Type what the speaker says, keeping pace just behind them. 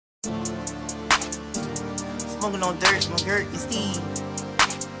smoking on dirt, my Gert and Steve.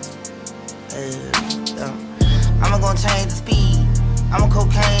 I'ma gonna change the speed. I'm on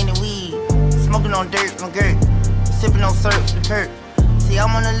cocaine and weed. Smoking on dirt, my Gert. Sipping on syrup, the Kurt. See,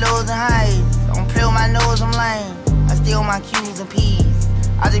 I'm on the lows and highs. I don't play with my nose, I'm lame. I stay on my Q's and P's.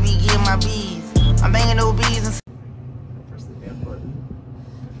 I just be getting my B's. I'm banging those B's and Press the damn button.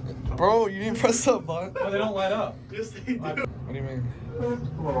 Bro, you didn't press that button. Oh, they don't light up. Yes, they do. What do you mean?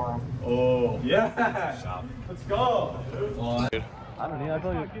 Oh, yeah. Let's go. Dude. I don't know. I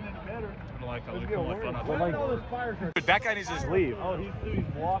feel like getting better. Dude, that guy needs to just leave. Oh, he's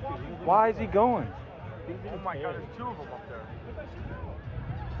walking. Why is he going? Oh my God, there's two of them up there.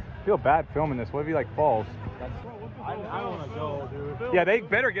 I feel bad filming this. What if he like falls? I don't want to go, dude. Yeah, they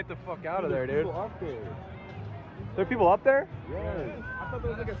better get the fuck out of there, dude. People up there. There are people up there? Yes. I thought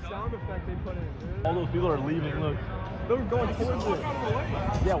there was like a sound effect they put in, dude. All those people are leaving. Look. They were going towards it.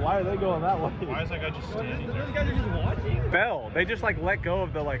 Yeah, why are they going that way? Why is that guy just standing there? Those guys are just watching. Fell. They just like let go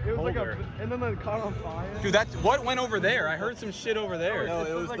of the like holder. And then they caught on fire. Dude, that's what went over there. I heard some shit over there. No,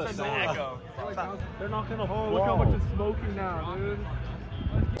 it was like the the sound. echo. They're not gonna fall. Look how much it's smoking now, dude.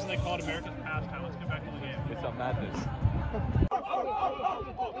 They call it America's pastime. Let's get back to the game. It's a madness.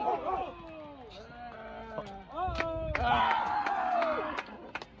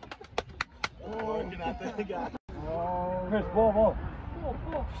 Chris, ball.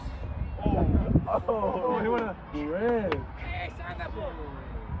 Oh, you wanna red? Hey, sign that ball.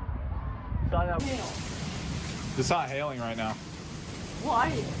 It's not hailing right now.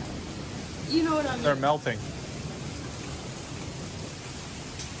 Why? You know what I mean. They're melting.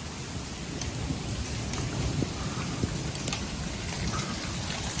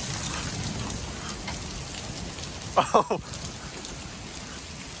 Oh.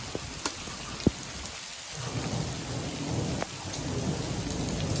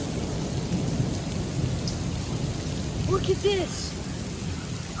 Look at this.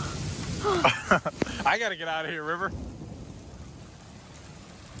 I gotta get out of here, River.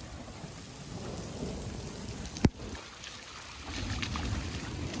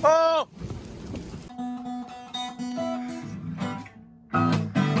 Oh!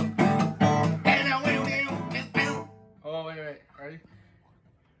 Oh, wait. Ready?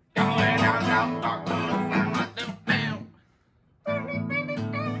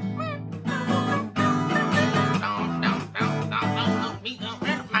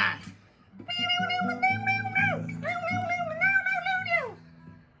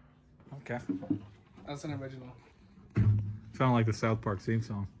 Okay. That's an original. Sound like the South Park theme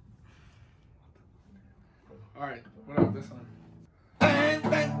song. Alright, what about this one?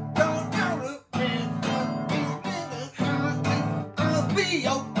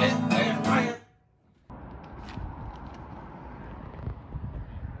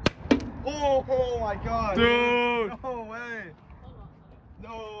 Oh my God. Dude! No way.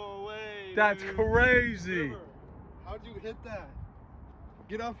 No way. That's dude. crazy. River, how'd you hit that?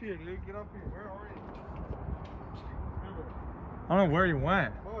 Get up here, dude. Get up here. Where are you? River. I don't know where you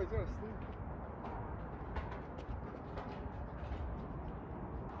went. Oh, he's gonna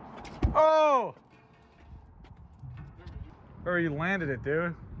sleep. Oh! Where you landed it,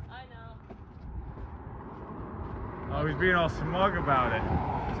 dude. I know. Oh, he's being all smug about it.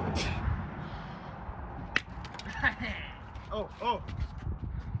 Oh.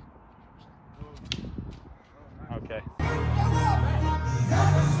 Okay.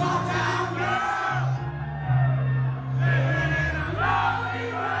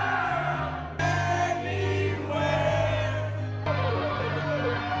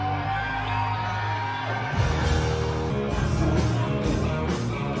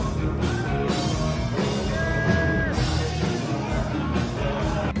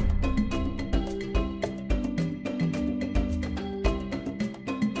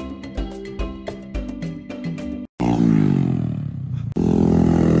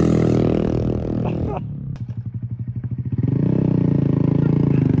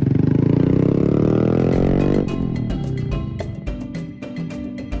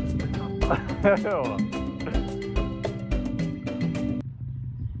 Get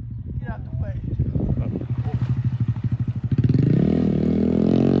out the way.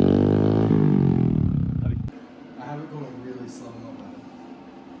 I have it going really slow.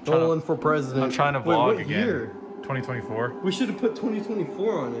 Nolan for president. I'm trying to Wait, vlog what again. Year? 2024. We should have put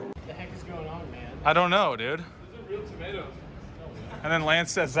 2024 on it. What the heck is going on, man? I don't know, dude. Those are real tomatoes. And then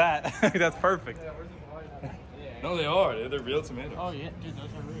Lance says that. That's perfect. No, they are. They're real tomatoes. Oh yeah, dude,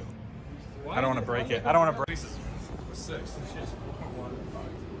 those are real. I don't want to break it. I don't want to break it. 6.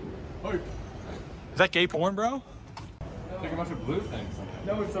 Is that gay porn, bro? Like a bunch of blue things.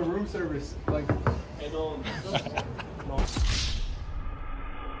 No, it's a room service. Like,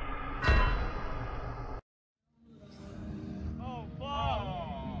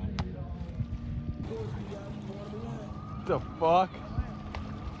 The fuck?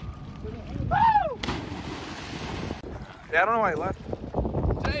 Yeah, I don't know why he left.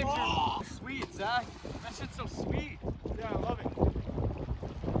 James, you're sweet, Zach. That shit's so sweet. Yeah, I love it.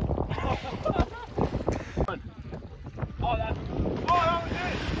 Oh, that was it.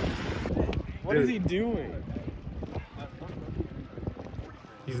 What is he doing?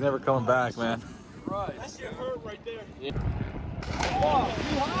 He's never coming back, man. Right. That shit hurt right there. Yeah. Oh,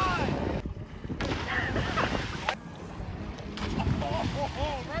 too high.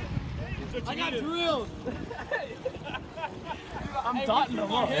 I got drilled. I'm dotting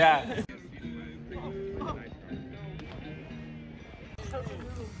them up. Yeah.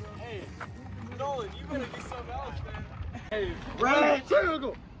 Hey, Nolan, you better do something else, man. Hey, Right. sorry,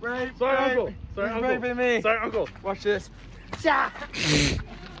 Uncle. Right. Sorry, Uncle. Sorry, He's Uncle. raping me. Sorry, Uncle. Watch this.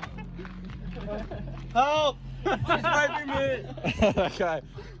 Help! He's raping me. That guy.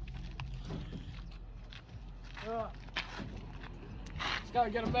 Just gotta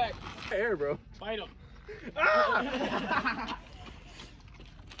get him back. Air, bro. Fight him.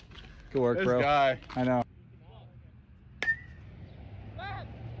 Good work, This bro. guy. I know.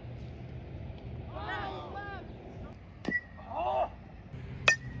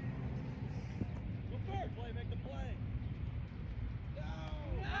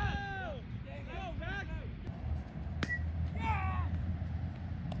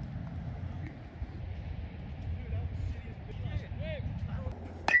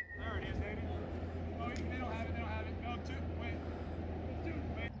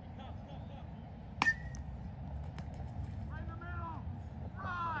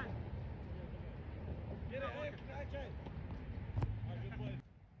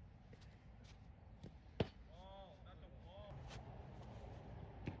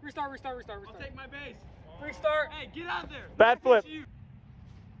 Restart. I'll take my base. Restart. Hey, get out there. Bad flip.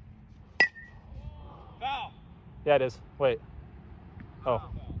 Foul. Yeah, it is. Wait. Oh.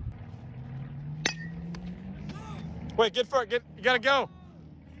 Wait, get for it. You gotta go.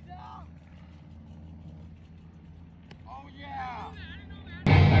 Oh, yeah.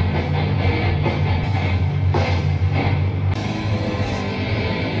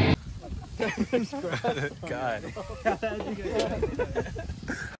 God.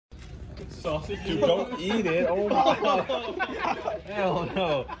 Sausage. Dude, don't eat it. Oh my God. Hell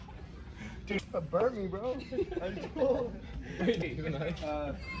no. Dude, burn me, bro. I'm cool.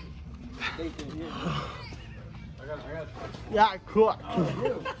 Yeah, cool.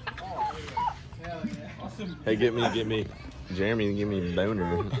 Hey, get me. Jeremy, give me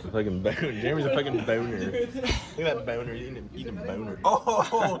boner. Fucking boner. Jeremy's a fucking boner. Look at that boner. Eating boner.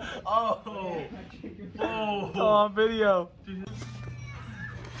 Oh, on video.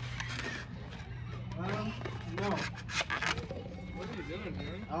 No. What are you doing,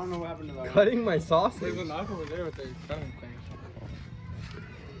 man? I don't know what happened to that. Cutting my sausage. There's a knife over there with the cutting thing.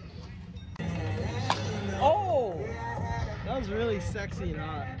 Oh! That was really sexy and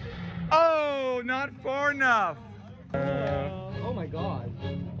hot. Oh, not far enough. Oh my god.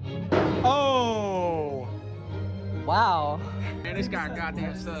 Oh. Wow. Man, this guy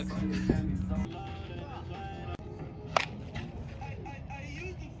goddamn sucks.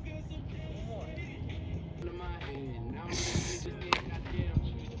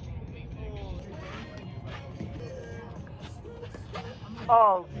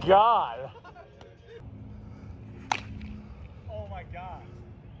 Oh God. Oh my God.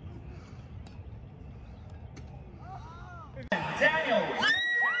 Daniel.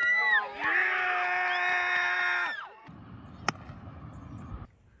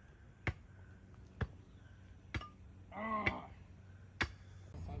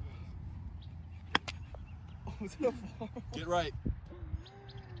 Get right.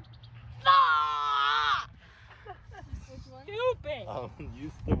 Stupid.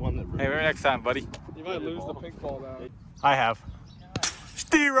 Use the one that. Hey, maybe next time, buddy. You might lose the pink ball now. I have.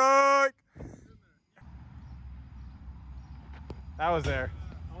 Steroid. That was there.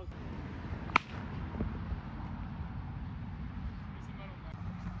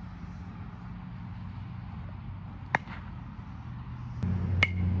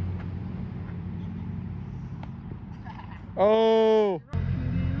 Oh.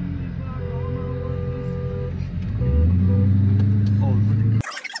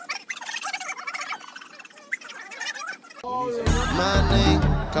 My name,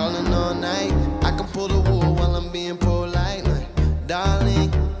 calling all night. I can pull the wool while I'm being polite.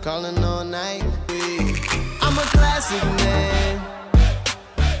 Darling, calling all night. I'm a classic man.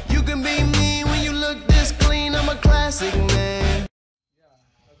 You can be mean when you look classic, man.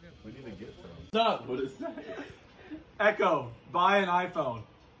 We need to get some. Stop. What is that? Echo, buy an iPhone.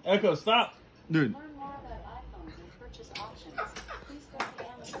 Echo, stop. Dude. Learn more about iPhones and purchase options. Please go to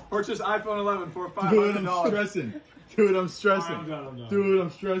Amazon. Purchase iPhone 11 for $500. Dude, I'm stressing. Dude, I'm stressing. I'm done. Dude,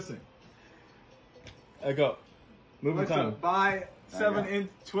 I'm stressing. Echo, move the time. Buy 12-inch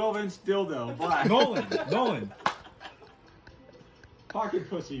dildo. Buy. Nolan. Pocket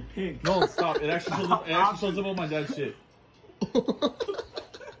pussy, pink. Nolan, stop. It actually shows up on my dad's shit.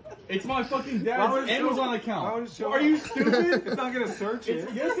 It's my fucking dad's Amazon account. Why would it show Are up? you stupid? It's not gonna search it.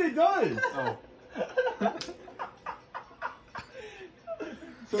 Yes, it does. Oh.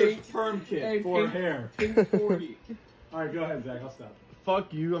 Search perm kit for hair. Pink 40. Alright, go ahead, Zach. I'll stop.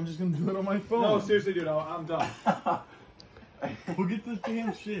 Fuck you. I'm just gonna do it on my phone. No, seriously, dude. I'm done. We'll get this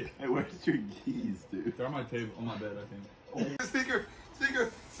damn shit. Hey, where's your keys, dude? They're on my table, on my bed, I think. Speaker.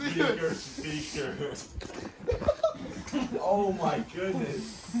 Oh my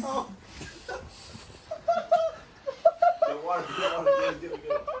goodness. Oh. Don't want to get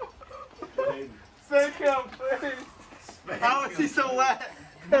it. Thank him, please. How is he so wet?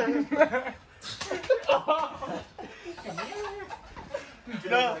 No.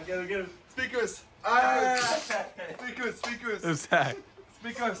 Get him. Speakers. Speakers. Who's that?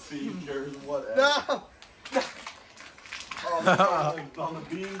 Speakers. Speakers, whatever. No. Oh, on the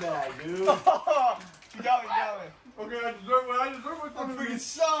beanbag, dude. You got me. Okay, I deserve what I'm freaking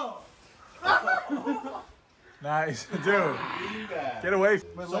so. Nice, dude. Beanbag. Get away.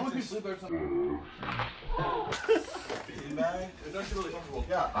 Someone can sleep there somewhere. Beanbag? It's actually really comfortable.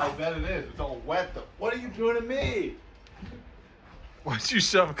 Yeah, I bet it is. It's all wet though. What are you doing to me? Why'd you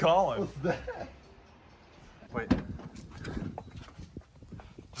shove Colin? What's that? Wait.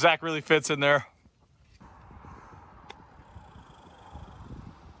 Zach really fits in there.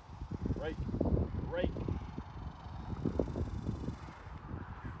 Right.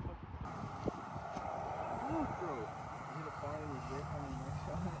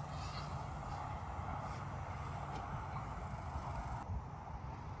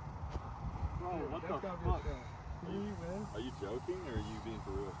 What the fuck? Are you joking or are you being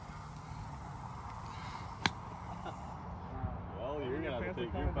for real? Well, you're gonna have to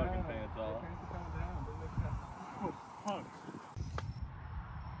take your fucking pants off.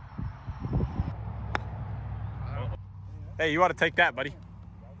 Hey, you ought to take that, buddy.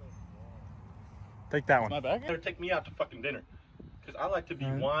 Take that one. My bag? Better take me out to fucking dinner. Because I like to be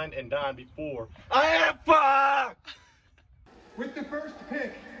wined and dined before I am fucked! With the first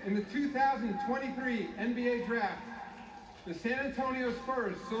pick in the 2023 NBA Draft, the San Antonio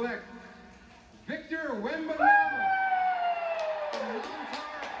Spurs select Victor Wembanyama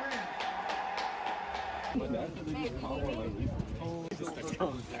from Nanterre,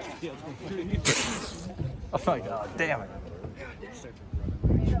 France. Oh my god, damn it.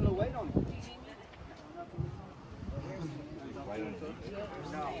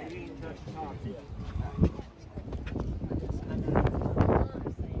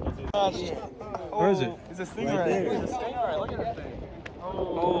 Where is it? It's a stingray. It's a stingray. Look at that thing.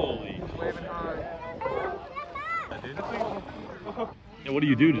 Holy. Waving hard. Yeah, what do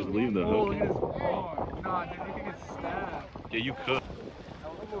you do? Just leave the Oh, hook? look at his phone. Nah, dude, you can get stabbed. Yeah, you could.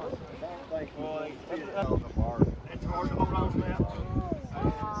 It's hard to hold on to that.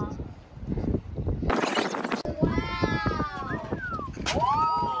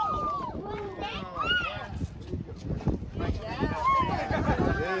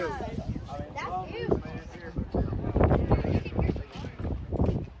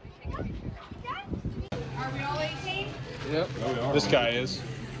 Yep. This guy is.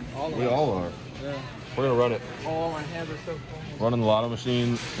 We all are. Yeah. We're gonna run it. Oh, my hands are so cold. Running the lotto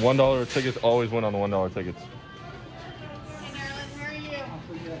machine. $1 tickets always win on the $1 tickets.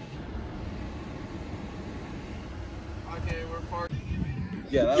 Okay, we're parked.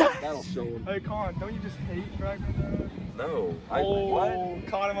 Yeah, that'll show them. Hey, Colin, don't you just hate Bregman? No. What?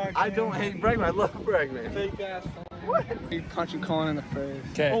 Caught him on I don't hate Bregman. I love Bregman. Fake ass. What? He punched Colin in the face.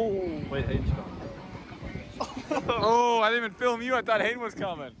 Okay. Oh. Wait, hey, stop. Oh, I didn't even film you. I thought Hayden was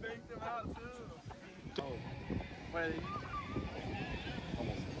coming. Faked him out too. Oh. Wait.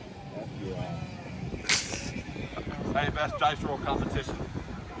 Hey, best dice roll competition.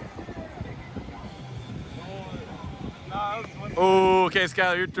 Oh, okay,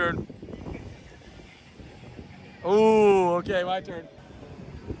 Skylar, your turn. Oh, okay, my turn.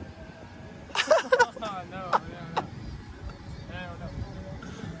 No.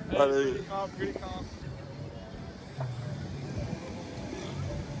 Pretty calm, pretty calm.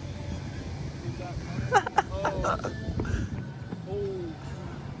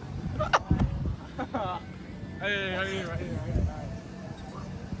 Hey, right here.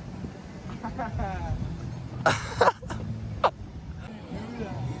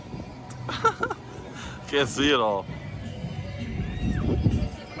 Can't see it all.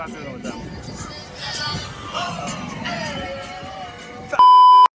 I'm not doing it with them.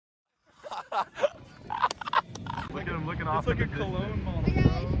 Look at him looking off. It's like a cologne model,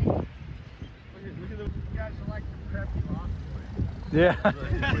 bro. Look at those guys are like the preppy lost boys. Yeah.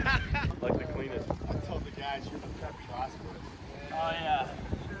 Like the cleanest. I told the guys you're the preppy lost boys. Oh yeah.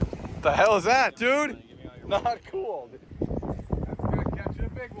 What the hell is that, dude? Not cool. Dude. That's gonna catch a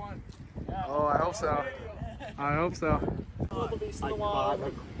big one. Yeah. Oh, I hope so. I hope so. I caught a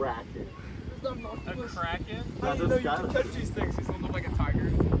kraken. A kraken? How do you know you can catch these things? These don't look like a tiger.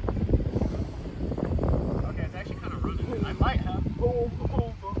 Okay, it's actually kind of running. I might have.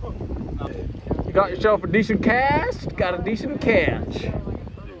 You got yourself a decent cast? Got a decent catch.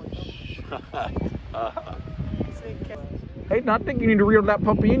 Hey, I think you need to reel that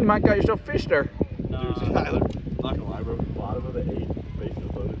puppy in. You might got yourself fish there. Dude, Skyler, not gonna lie, bro. Bottom of the 8, face of the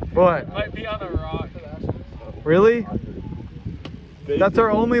boat. What? Might be on a rock. Really? That's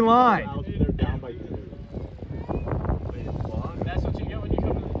our only line. They're down by 2. That's what you get when you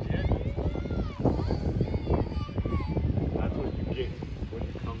come to the gym. That's what you get when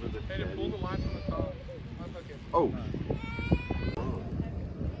you come to the Hey, to pull the line from the top. Oh.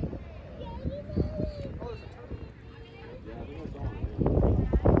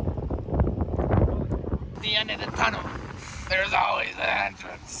 At the end of the tunnel, there's always an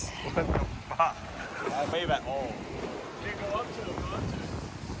entrance. What the fuck? Wave at all. You go up to it, go up to it.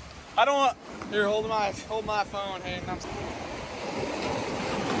 I don't want. Here, hold my phone. Hey, I'm.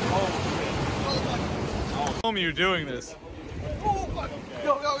 Oh, tell me you're doing this. Oh, fuck.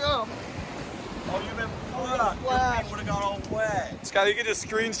 Go, go, go. Oh, you've been pulled up. Your feet would have got all wet. Scott, you can just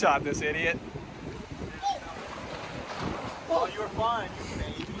screenshot this idiot. Oh, you were fine, you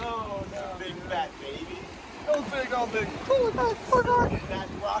baby. No, big fat baby. Go big, go big. Oh, my God. That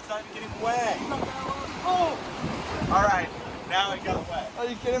rock's not even getting wet. Oh! All right, now it got wet. Are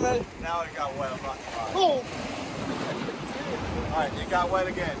you kidding me? Now it got wet. I'm not surprised. Oh! All right, it got wet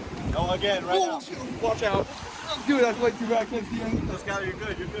again. Go again, right now. Watch out. Dude, that's way too bad. I can't see anything. Let's go. You're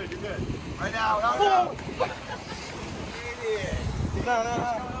good. You're good. You're good. Right now. No, no. Idiot. No.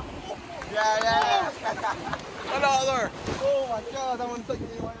 Yeah. Another. Oh my God, that one's taking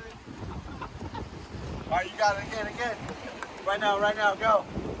me away. All right, you got it again. Right now, go.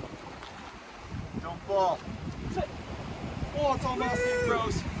 Don't fall. Oh, it's almost in,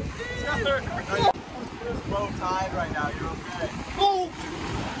 bros. It's low tide right now. You're okay. Oh!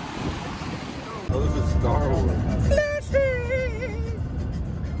 Oh, this is Star Wars.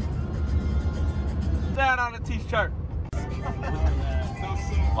 Down on a t-shirt.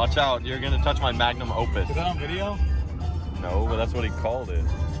 Watch out, you're gonna touch my magnum opus. Is that on video? No, but that's what he called it.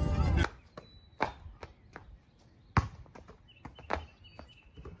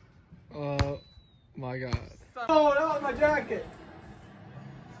 Oh my God. Oh, that was my jacket.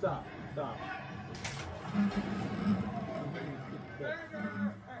 Stop.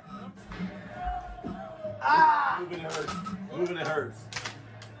 Ah! Moving it hurts. Moving it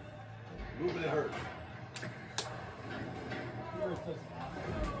hurts.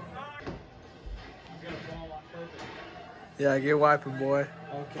 Yeah, get wiping, boy.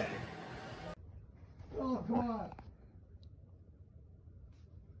 Okay. Oh, come on.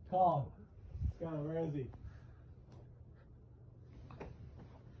 Tom. Scott, where is he?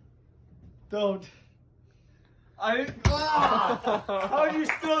 Don't. I didn't. Ah! How'd you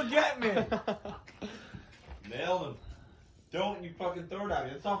still get me? Nail him. Don't you fucking throw it at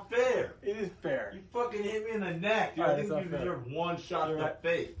me. It's not fair. It is fair. You fucking hit me in the neck, dude. All I right, think it's you not fair. deserve one shot to the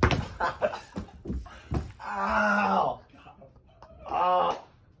face. Ow! Ah!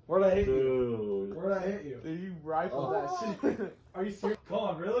 Where'd I hit you? Dude. Where'd I hit you? Dude, you rifled that shit. Are you serious? Come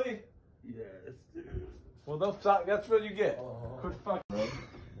on, really? Yes, dude. Well, that's what you get. Quit fucking.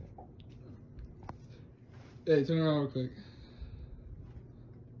 Hey, turn around real quick.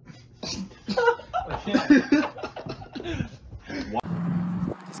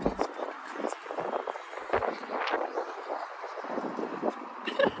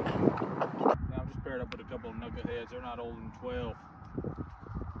 I'm just paired up with a couple of knuckleheads. They're not older than 12.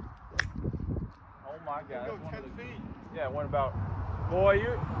 Oh my God. Go 10 feet. Yeah, it went about. Boy,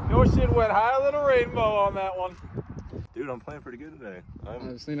 your shit went higher than a rainbow on that one. Dude, I'm playing pretty good today.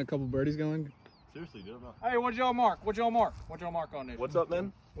 I've seen a couple birdies going. Seriously, dude. I'm not. Hey, what'd y'all mark? What'd y'all mark on this? What's up,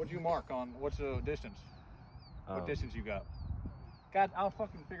 man? What'd you mark on? What's the distance? What distance you got? God, I'll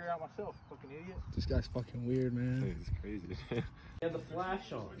fucking figure it out myself, fucking idiot. This guy's fucking weird, man. Dude, it's crazy. He has a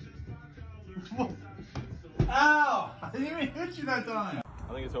flash on. Ow! I didn't even hit you that time.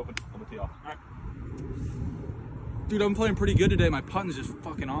 I think it's open. I'm gonna tee off. All right. Dude, I'm playing pretty good today. My putting's just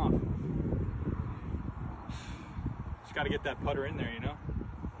fucking off. Just gotta get that putter in there, you know?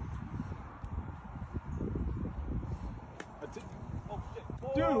 That's it. Oh, shit.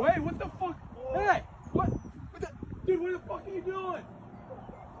 Dude, wait, what the fuck? Hey! What the? Dude, what the fuck are you doing?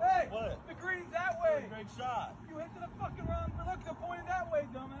 Hey! What? The green's that way! Great shot. You hit to the fucking wrong. Look, I'm pointing that way,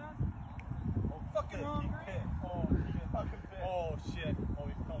 dumbass. Oh, Fucking wrong green. Pit. Oh, shit. Fucking pit. Oh, shit. Oh,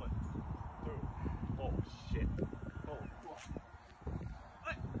 he's coming. Dude. Oh, shit. Oh, fuck.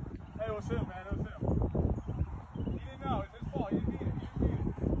 Hey, what's up, man? What's up? He didn't know. It's his fault. He didn't need it. He didn't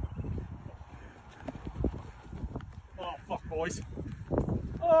need it. Oh, fuck, boys.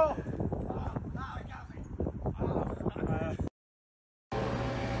 Oh!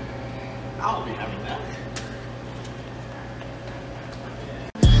 I'll be having that.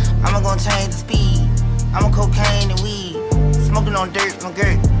 I'ma gonna change the speed. I'm on cocaine and weed. Smoking on dirt, my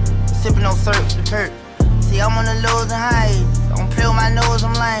girt. Sipping on syrup, the perk. See, I'm on the lows and highs.